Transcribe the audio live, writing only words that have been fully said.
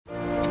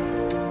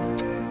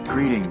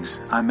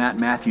Greetings. I'm Matt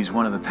Matthews,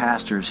 one of the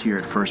pastors here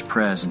at First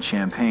Pres in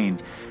Champaign,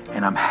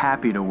 and I'm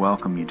happy to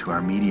welcome you to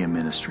our media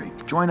ministry.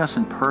 Join us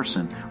in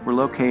person. We're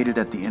located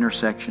at the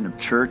intersection of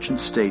Church and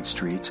State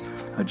Streets,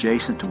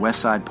 adjacent to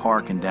Westside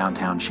Park in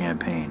downtown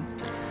Champaign.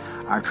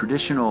 Our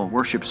traditional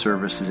worship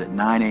service is at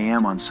 9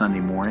 a.m. on Sunday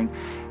morning,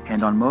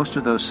 and on most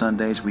of those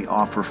Sundays we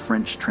offer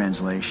French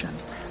translation.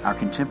 Our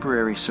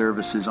contemporary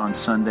services on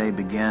Sunday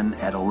begin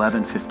at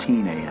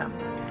 11:15 a.m.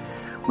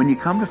 When you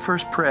come to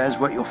First Pres,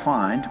 what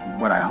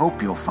I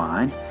hope you'll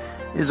find,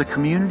 is a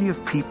community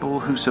of people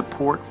who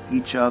support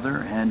each other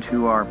and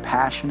who are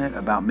passionate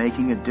about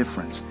making a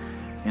difference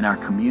in our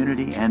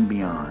community and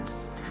beyond.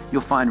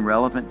 You'll find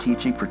relevant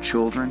teaching for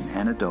children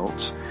and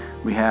adults.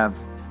 We have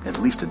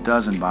at least a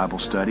dozen Bible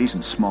studies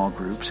in small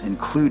groups,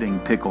 including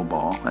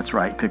pickleball. That's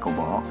right,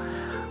 pickleball.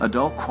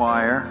 Adult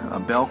choir, a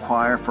bell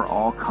choir for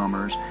all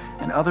comers,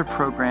 and other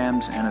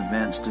programs and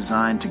events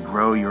designed to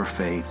grow your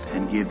faith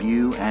and give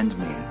you and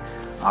me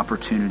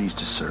opportunities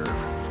to serve.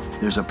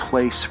 There's a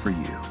place for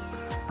you.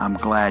 I'm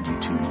glad you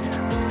tuned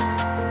in.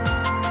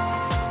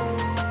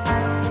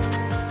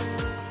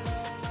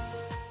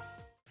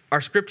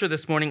 Our scripture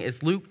this morning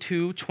is Luke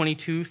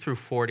 2:22 through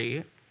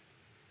 40.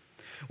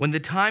 When the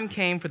time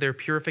came for their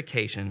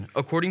purification,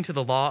 according to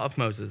the law of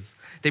Moses,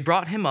 they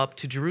brought him up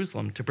to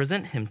Jerusalem to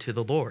present him to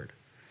the Lord.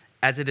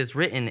 As it is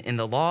written in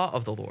the law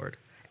of the Lord,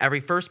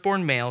 every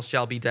firstborn male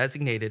shall be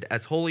designated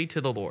as holy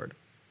to the Lord.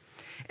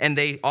 And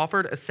they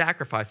offered a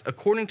sacrifice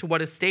according to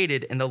what is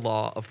stated in the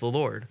law of the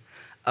Lord,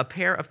 a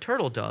pair of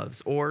turtle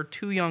doves or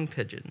 2 young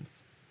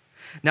pigeons.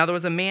 Now there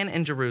was a man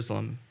in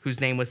Jerusalem whose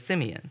name was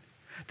Simeon.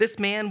 This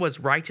man was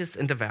righteous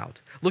and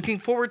devout, looking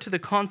forward to the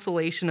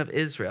consolation of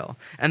Israel,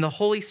 and the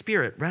Holy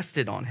Spirit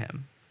rested on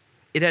him.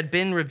 It had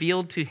been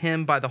revealed to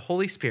him by the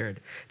Holy Spirit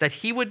that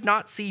he would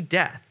not see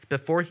death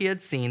before he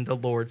had seen the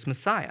Lord's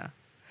Messiah.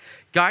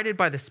 Guided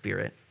by the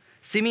Spirit,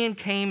 Simeon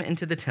came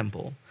into the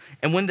temple,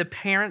 and when the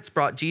parents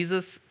brought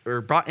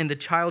in the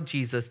child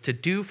Jesus to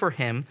do for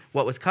him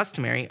what was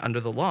customary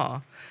under the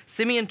law,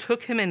 Simeon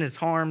took him in his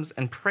arms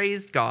and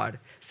praised God,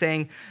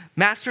 saying,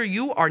 "Master,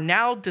 you are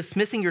now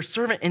dismissing your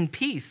servant in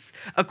peace,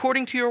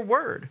 according to your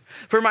word.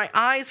 For my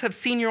eyes have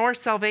seen your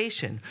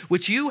salvation,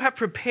 which you have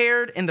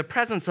prepared in the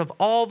presence of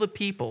all the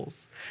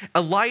peoples, a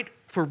light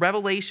for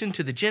revelation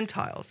to the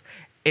Gentiles,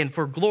 and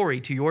for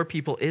glory to your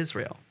people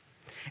Israel."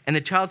 And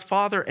the child's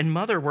father and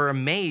mother were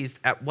amazed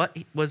at what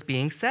was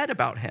being said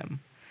about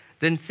him.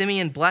 Then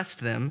Simeon blessed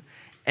them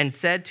and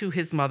said to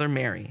his mother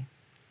Mary,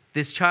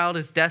 "This child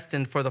is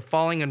destined for the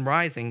falling and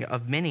rising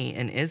of many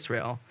in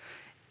Israel,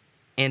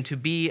 and to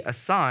be a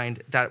sign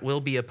that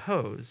will be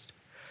opposed,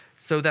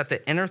 so that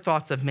the inner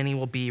thoughts of many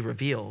will be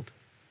revealed,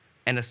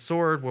 and a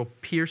sword will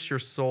pierce your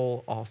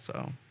soul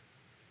also."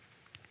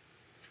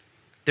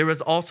 There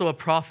was also a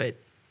prophet,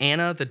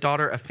 Anna, the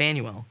daughter of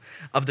Phanuel,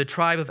 of the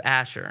tribe of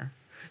Asher.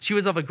 She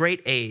was of a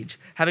great age,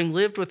 having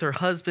lived with her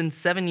husband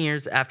 7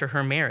 years after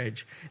her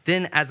marriage,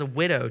 then as a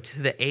widow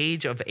to the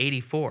age of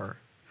 84.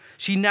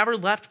 She never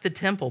left the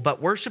temple,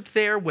 but worshipped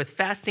there with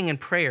fasting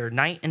and prayer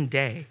night and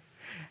day.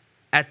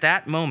 At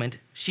that moment,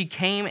 she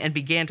came and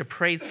began to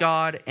praise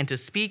God and to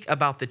speak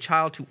about the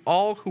child to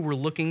all who were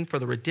looking for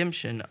the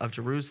redemption of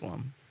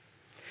Jerusalem.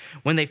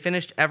 When they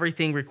finished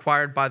everything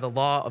required by the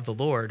law of the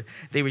Lord,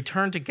 they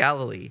returned to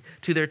Galilee,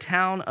 to their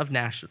town of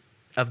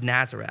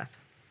Nazareth.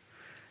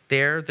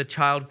 There the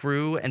child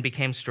grew and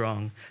became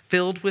strong,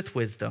 filled with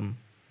wisdom,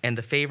 and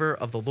the favor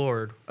of the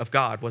Lord of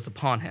God was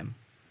upon him.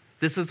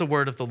 This is the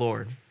word of the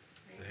Lord.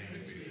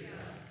 Thanks be to God.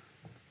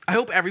 I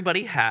hope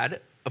everybody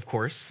had, of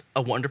course,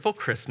 a wonderful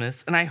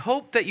Christmas, and I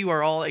hope that you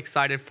are all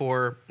excited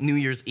for New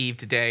Year's Eve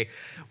today,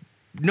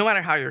 no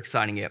matter how you're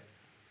exciting it,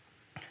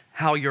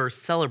 how you're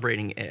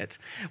celebrating it,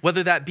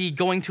 whether that be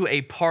going to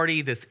a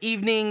party this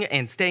evening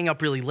and staying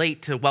up really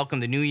late to welcome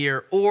the new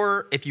year,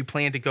 or if you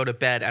plan to go to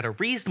bed at a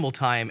reasonable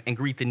time and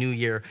greet the new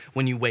year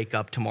when you wake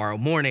up tomorrow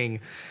morning.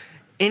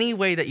 Any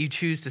way that you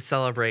choose to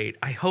celebrate,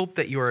 I hope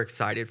that you are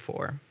excited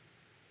for.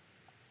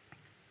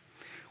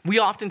 We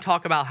often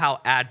talk about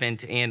how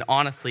Advent and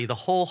honestly the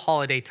whole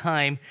holiday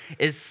time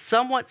is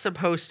somewhat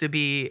supposed to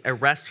be a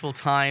restful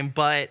time,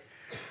 but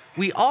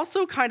we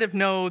also kind of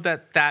know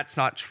that that's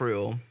not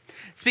true.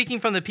 Speaking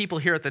from the people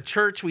here at the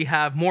church, we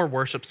have more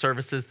worship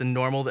services than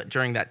normal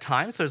during that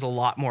time, so there's a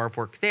lot more of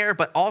work there.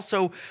 But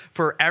also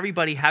for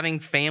everybody having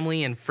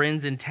family and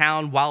friends in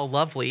town, while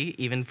lovely,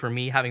 even for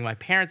me having my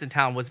parents in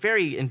town, was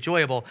very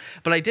enjoyable.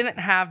 But I didn't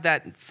have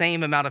that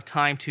same amount of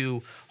time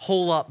to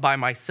hole up by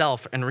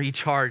myself and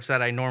recharge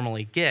that I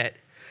normally get.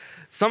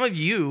 Some of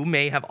you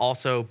may have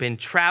also been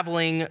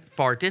traveling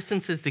far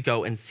distances to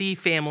go and see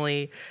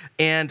family,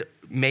 and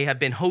may have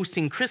been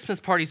hosting Christmas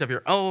parties of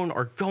your own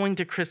or going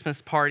to Christmas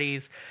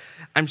parties.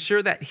 I'm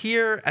sure that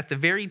here at the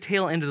very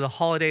tail end of the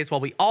holidays, while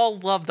we all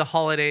love the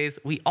holidays,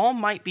 we all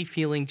might be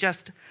feeling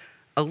just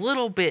a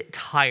little bit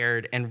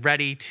tired and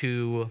ready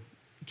to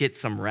get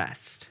some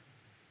rest.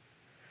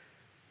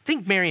 I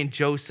think Mary and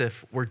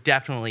Joseph were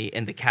definitely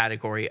in the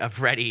category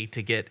of ready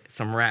to get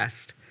some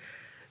rest.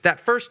 That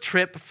first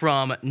trip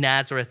from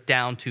Nazareth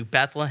down to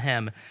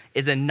Bethlehem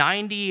is a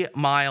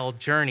 90-mile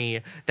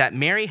journey that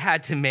Mary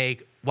had to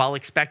make while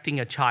expecting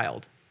a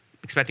child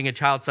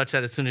such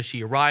that as soon as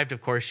she arrived,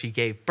 of course, she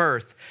gave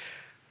birth.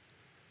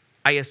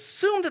 I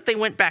assume that they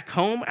went back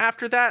home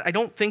after that. I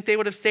don't think they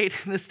would have stayed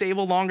in the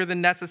stable longer than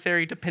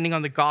necessary. Depending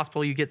on the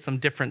gospel, you get some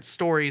different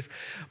stories.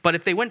 But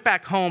if they went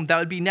back home, that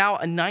would be now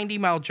a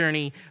 90-mile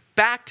journey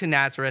back to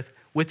Nazareth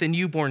with a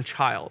newborn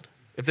child.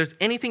 If there's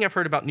anything I've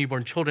heard about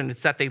newborn children,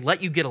 it's that they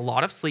let you get a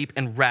lot of sleep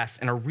and rest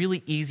and are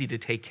really easy to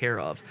take care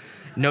of.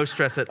 No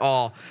stress at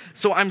all.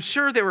 So I'm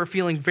sure they were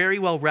feeling very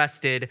well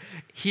rested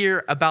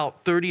here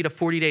about 30 to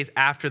 40 days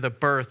after the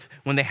birth,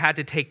 when they had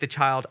to take the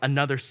child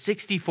another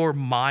 64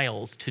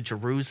 miles to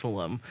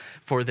Jerusalem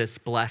for this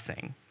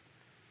blessing,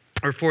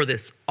 or for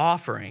this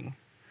offering.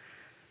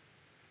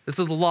 This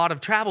was a lot of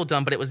travel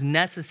done, but it was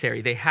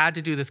necessary. They had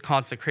to do this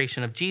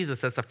consecration of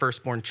Jesus as the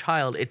firstborn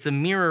child. It's a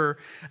mirror,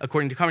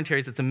 according to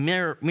commentaries, it's a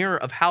mirror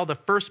of how the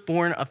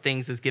firstborn of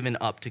things is given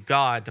up to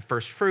God, the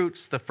first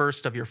fruits, the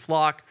first of your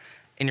flock,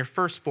 and your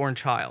firstborn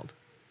child.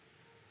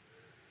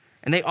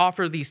 And they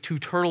offer these 2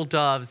 turtle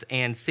doves,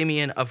 and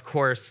Simeon, of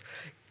course,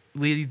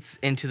 leads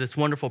into this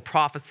wonderful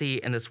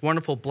prophecy and this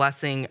wonderful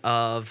blessing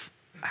of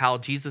how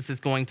Jesus is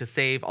going to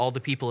save all the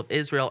people of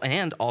Israel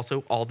and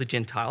also all the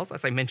Gentiles.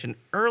 As I mentioned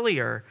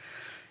earlier,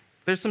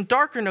 there's some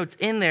darker notes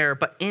in there,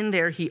 but in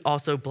there he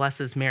also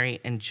blesses Mary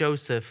and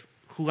Joseph,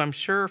 who I'm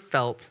sure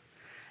felt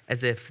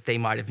as if they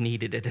might have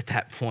needed it at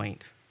that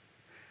point.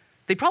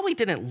 They probably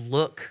didn't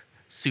look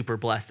super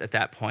blessed at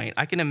that point.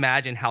 I can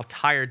imagine how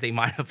tired they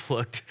might have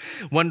looked,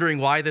 wondering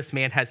why this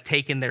man has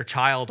taken their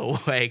child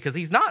away, because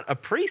he's not a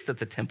priest at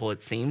the temple,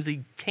 it seems.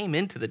 He came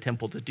into the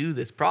temple to do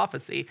this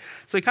prophecy.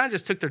 So he kind of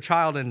just took their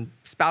child and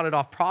spouted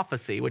off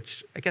prophecy,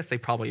 which I guess they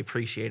probably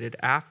appreciated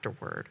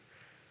afterward.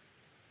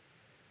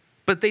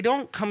 But they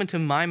don't come into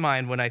my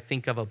mind when I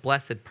think of a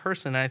blessed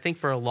person. And I think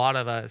for a lot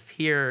of us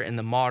here in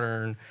the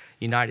modern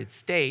United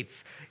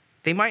States,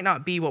 they might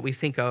not be what we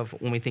think of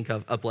when we think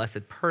of a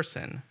blessed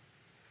person.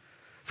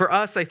 For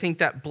us, I think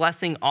that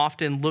blessing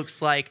often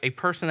looks like a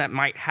person that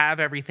might have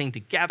everything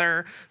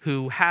together,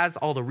 who has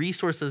all the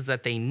resources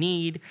that they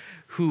need,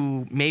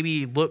 who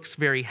maybe looks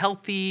very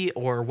healthy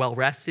or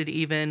well-rested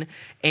even,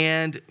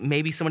 and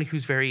maybe somebody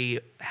who's very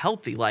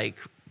healthy, like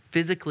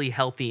physically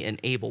healthy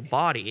and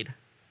able-bodied.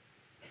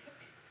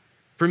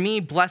 For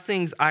me,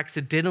 blessings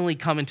accidentally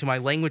come into my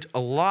language a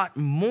lot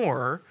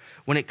more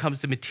when it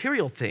comes to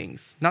material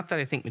things. Not that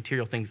I think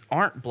material things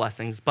aren't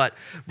blessings, but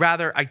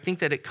rather I think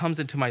that it comes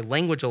into my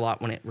language a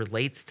lot when it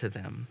relates to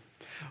them.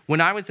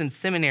 When I was in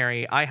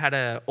seminary, I had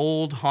an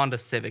old Honda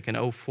Civic,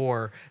 an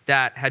 '04,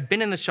 that had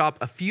been in the shop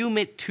a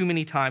few too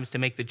many times to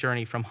make the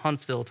journey from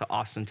Huntsville to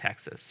Austin,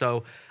 Texas.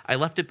 So I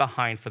left it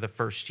behind for the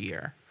first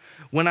year.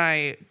 When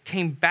I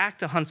came back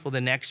to Huntsville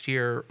the next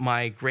year,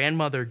 my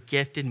grandmother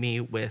gifted me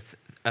with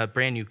a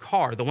brand new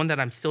car, the one that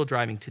I'm still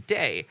driving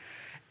today.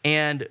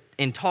 And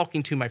in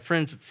talking to my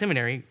friends at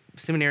seminary,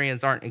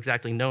 seminarians aren't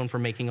exactly known for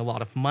making a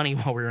lot of money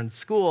while we were in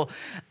school.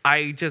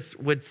 I just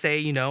would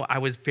say, I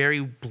was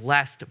very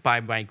blessed by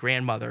my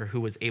grandmother who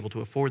was able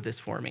to afford this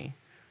for me.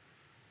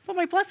 But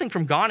my blessing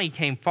from Gani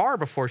came far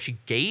before she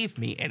gave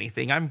me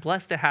anything. I'm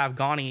blessed to have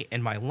Gani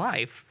in my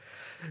life.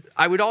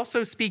 I would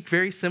also speak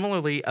very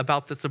similarly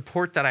about the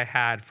support that I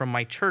had from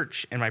my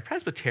church and my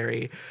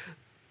presbytery.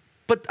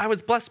 But I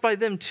was blessed by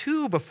them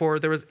too before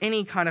there was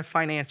any kind of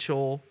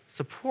financial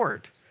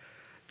support.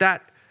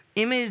 That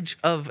image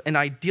of an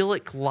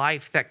idyllic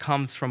life that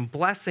comes from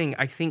blessing,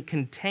 I think,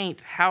 can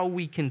taint how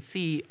we can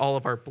see all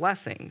of our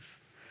blessings.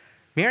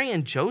 Mary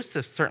and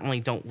Joseph certainly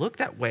don't look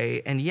that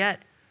way, and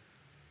yet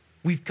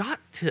we've got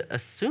to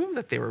assume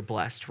that they were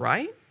blessed,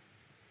 right?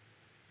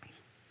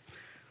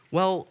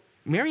 Well,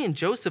 Mary and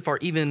Joseph are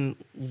even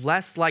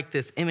less like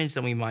this image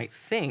than we might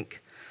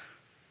think.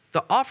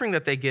 The offering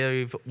that they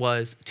gave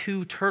was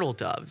 2 turtle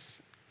doves.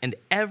 And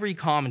every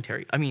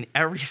commentary,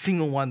 every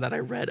single one that I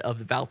read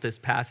about this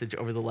passage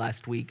over the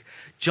last week,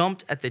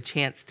 jumped at the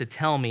chance to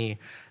tell me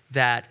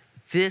that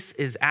this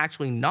is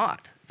actually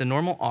not the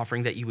normal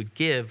offering that you would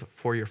give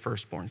for your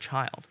firstborn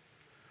child.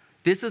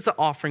 This is the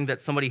offering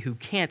that somebody who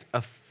can't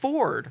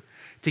afford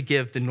to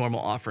give the normal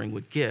offering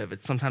would give.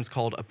 It's sometimes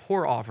called a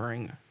poor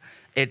offering.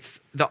 It's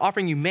the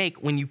offering you make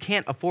when you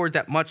can't afford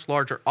that much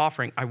larger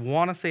offering. I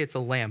want to say it's a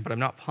lamb, but I'm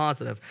not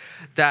positive,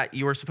 that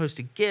you are supposed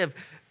to give.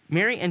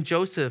 Mary and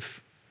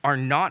Joseph are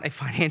not a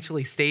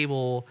financially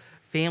stable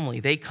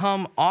family. They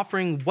come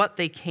offering what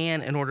they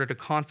can in order to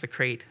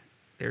consecrate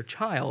their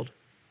child.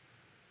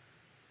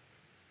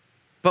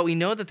 But we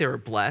know that they were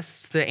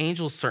blessed. The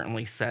angels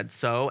certainly said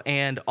so.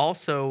 And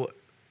also,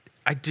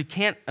 I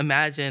can't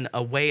imagine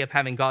a way of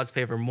having God's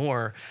favor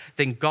more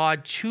than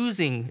God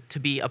choosing to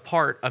be a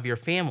part of your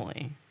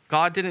family.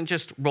 God didn't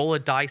just roll a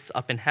dice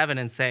up in heaven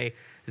and say,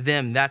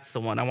 that's the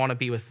one, I want to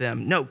be with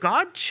them. No,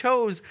 God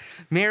chose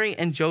Mary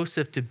and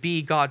Joseph to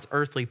be God's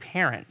earthly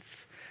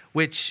parents,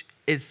 which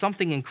is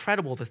something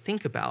incredible to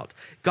think about.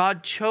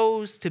 God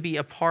chose to be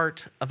a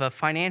part of a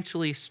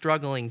financially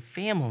struggling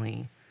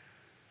family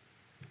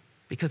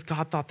because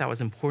God thought that was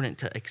important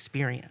to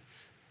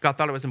experience. God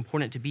thought it was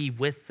important to be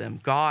with them.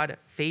 God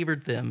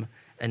favored them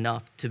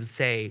enough to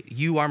say,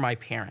 you are my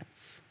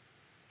parents.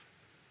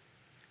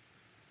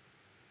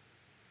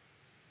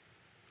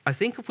 I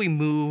think if we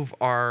move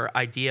our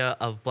idea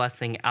of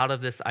blessing out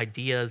of this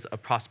ideas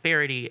of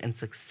prosperity and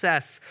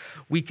success,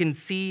 we can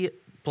see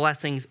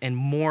blessings in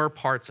more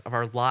parts of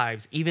our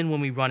lives, even when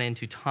we run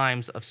into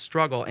times of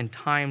struggle and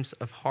times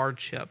of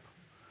hardship.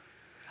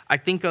 I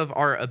think of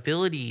our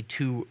ability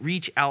to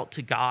reach out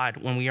to God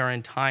when we are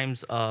in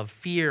times of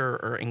fear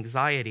or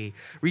anxiety,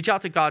 reach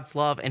out to God's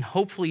love, and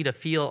hopefully to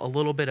feel a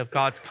little bit of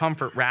God's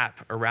comfort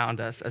wrap around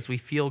us as we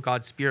feel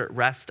God's Spirit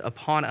rest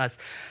upon us.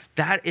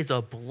 That is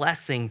a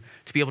blessing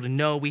to be able to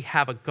know we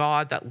have a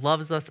God that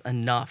loves us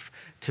enough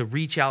to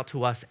reach out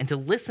to us and to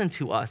listen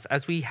to us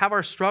as we have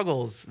our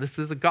struggles. This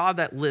is a God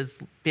that has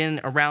been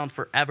around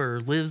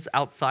forever, lives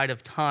outside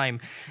of time,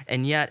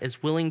 and yet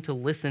is willing to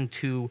listen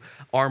to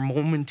our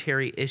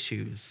momentary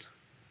issues.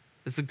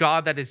 It's a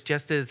God that is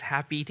just as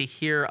happy to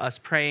hear us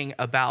praying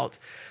about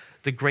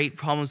the great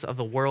problems of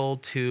the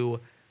world to,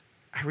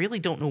 I really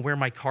don't know where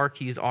my car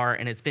keys are,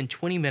 and it's been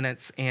 20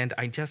 minutes, and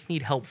I just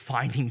need help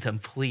finding them,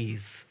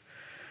 please.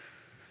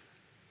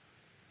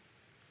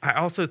 I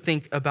also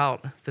think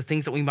about the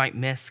things that we might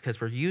miss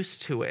because we're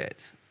used to it.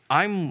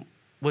 I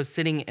was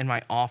sitting in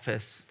my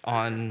office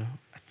on,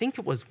 I think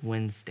it was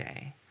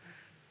Wednesday,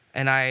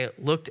 and I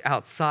looked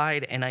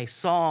outside and I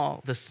saw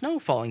the snow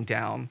falling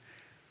down.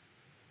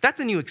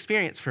 That's a new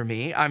experience for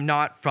me. I'm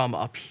not from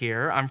up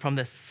here. I'm from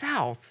the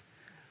south.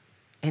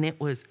 And it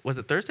was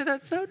it Thursday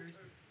that snowed?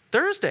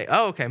 Thursday.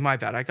 Oh, okay, my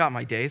bad. I got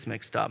my days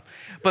mixed up.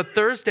 But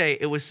Thursday,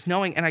 it was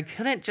snowing, and I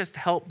couldn't just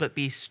help but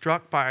be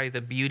struck by the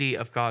beauty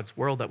of God's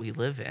world that we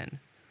live in.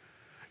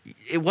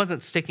 It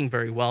wasn't sticking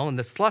very well, and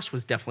the slush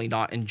was definitely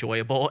not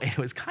enjoyable, and it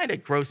was kind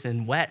of gross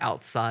and wet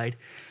outside.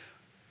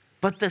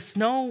 But the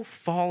snow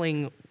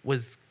falling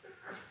was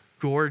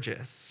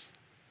gorgeous.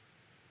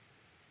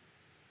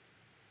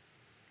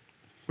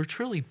 We're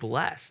truly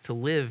blessed to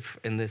live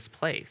in this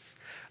place,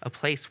 a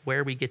place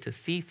where we get to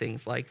see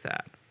things like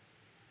that.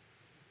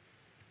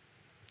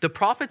 The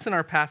prophets in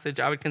our passage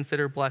I would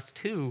consider blessed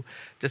too,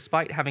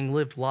 despite having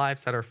lived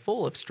lives that are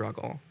full of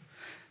struggle.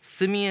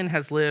 Simeon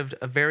has lived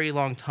a very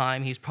long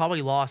time. He's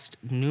probably lost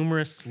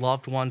numerous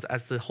loved ones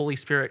as the Holy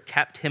Spirit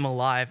kept him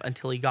alive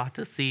until he got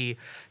to see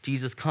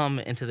Jesus come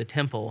into the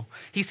temple.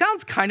 He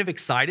sounds kind of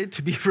excited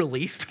to be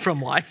released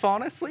from life,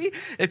 honestly,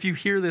 if you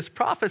hear this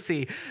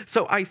prophecy.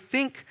 So I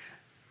think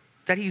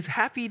that he's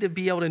happy to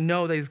be able to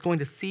know that he's going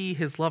to see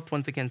his loved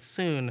ones again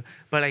soon,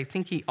 but I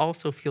think he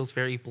also feels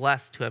very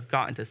blessed to have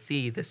gotten to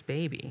see this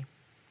baby.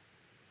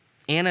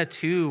 Anna,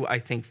 too, I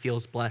think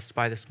feels blessed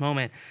by this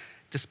moment,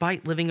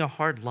 despite living a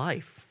hard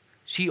life.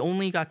 She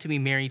only got to be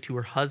married to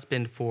her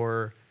husband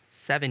for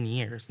 7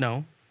 years.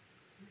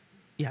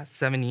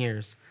 7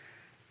 years.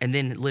 And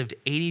then lived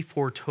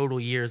 84 total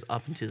years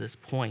up until this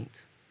point.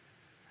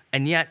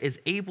 And yet is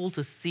able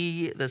to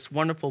see this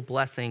wonderful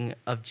blessing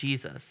of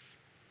Jesus.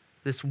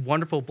 This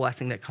wonderful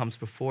blessing that comes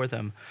before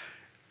them.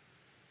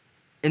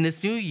 In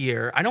this new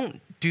year, I don't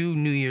do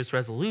New Year's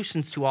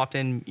resolutions too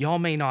often. Y'all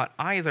may not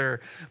either.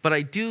 But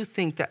I do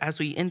think that as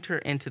we enter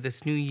into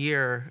this new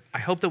year, I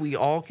hope that we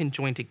all can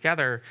join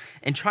together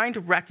in trying to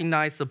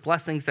recognize the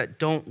blessings that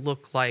don't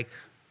look like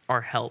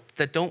our health,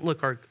 that don't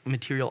look like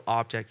material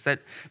objects, that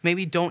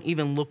maybe don't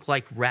even look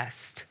like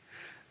rest.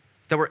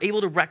 That we're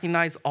able to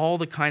recognize all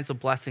the kinds of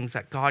blessings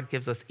that God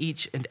gives us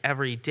each and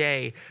every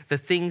day, the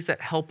things that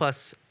help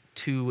us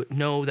to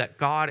know that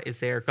God is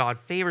there, God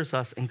favors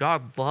us, and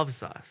God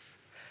loves us.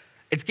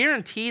 It's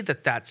guaranteed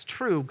that that's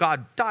true.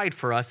 God died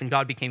for us, and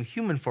God became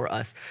human for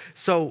us.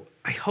 So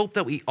I hope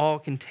that we all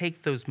can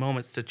take those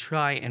moments to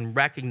try and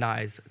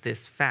recognize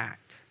this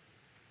fact.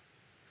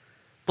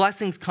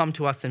 Blessings come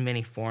to us in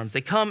many forms.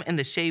 They come in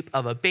the shape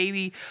of a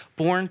baby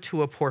born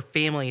to a poor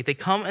family. They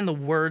come in the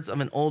words of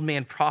an old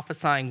man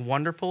prophesying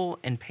wonderful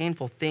and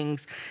painful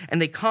things.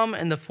 And they come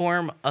in the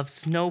form of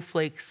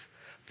snowflakes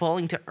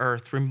falling to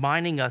earth,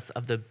 reminding us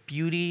of the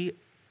beauty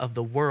of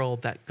the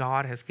world that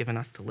God has given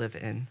us to live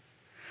in.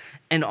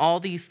 And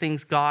all these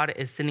things, God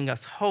is sending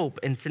us hope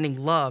and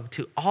sending love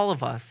to all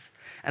of us.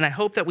 And I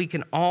hope that we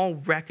can all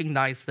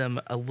recognize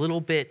them a little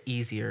bit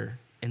easier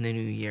in the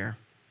new year.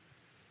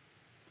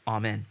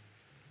 Amen.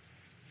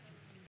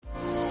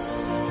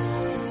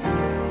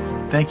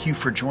 Thank you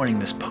for joining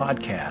this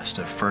podcast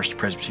of First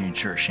Presbyterian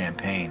Church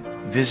Champaign.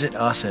 Visit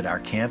us at our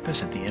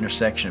campus at the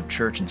intersection of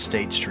Church and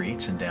State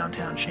Streets in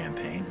downtown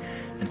Champaign.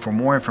 And for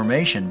more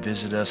information,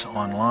 visit us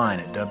online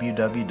at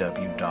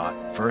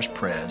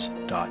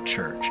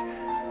www.firstpres.church.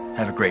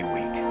 Have a great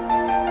week.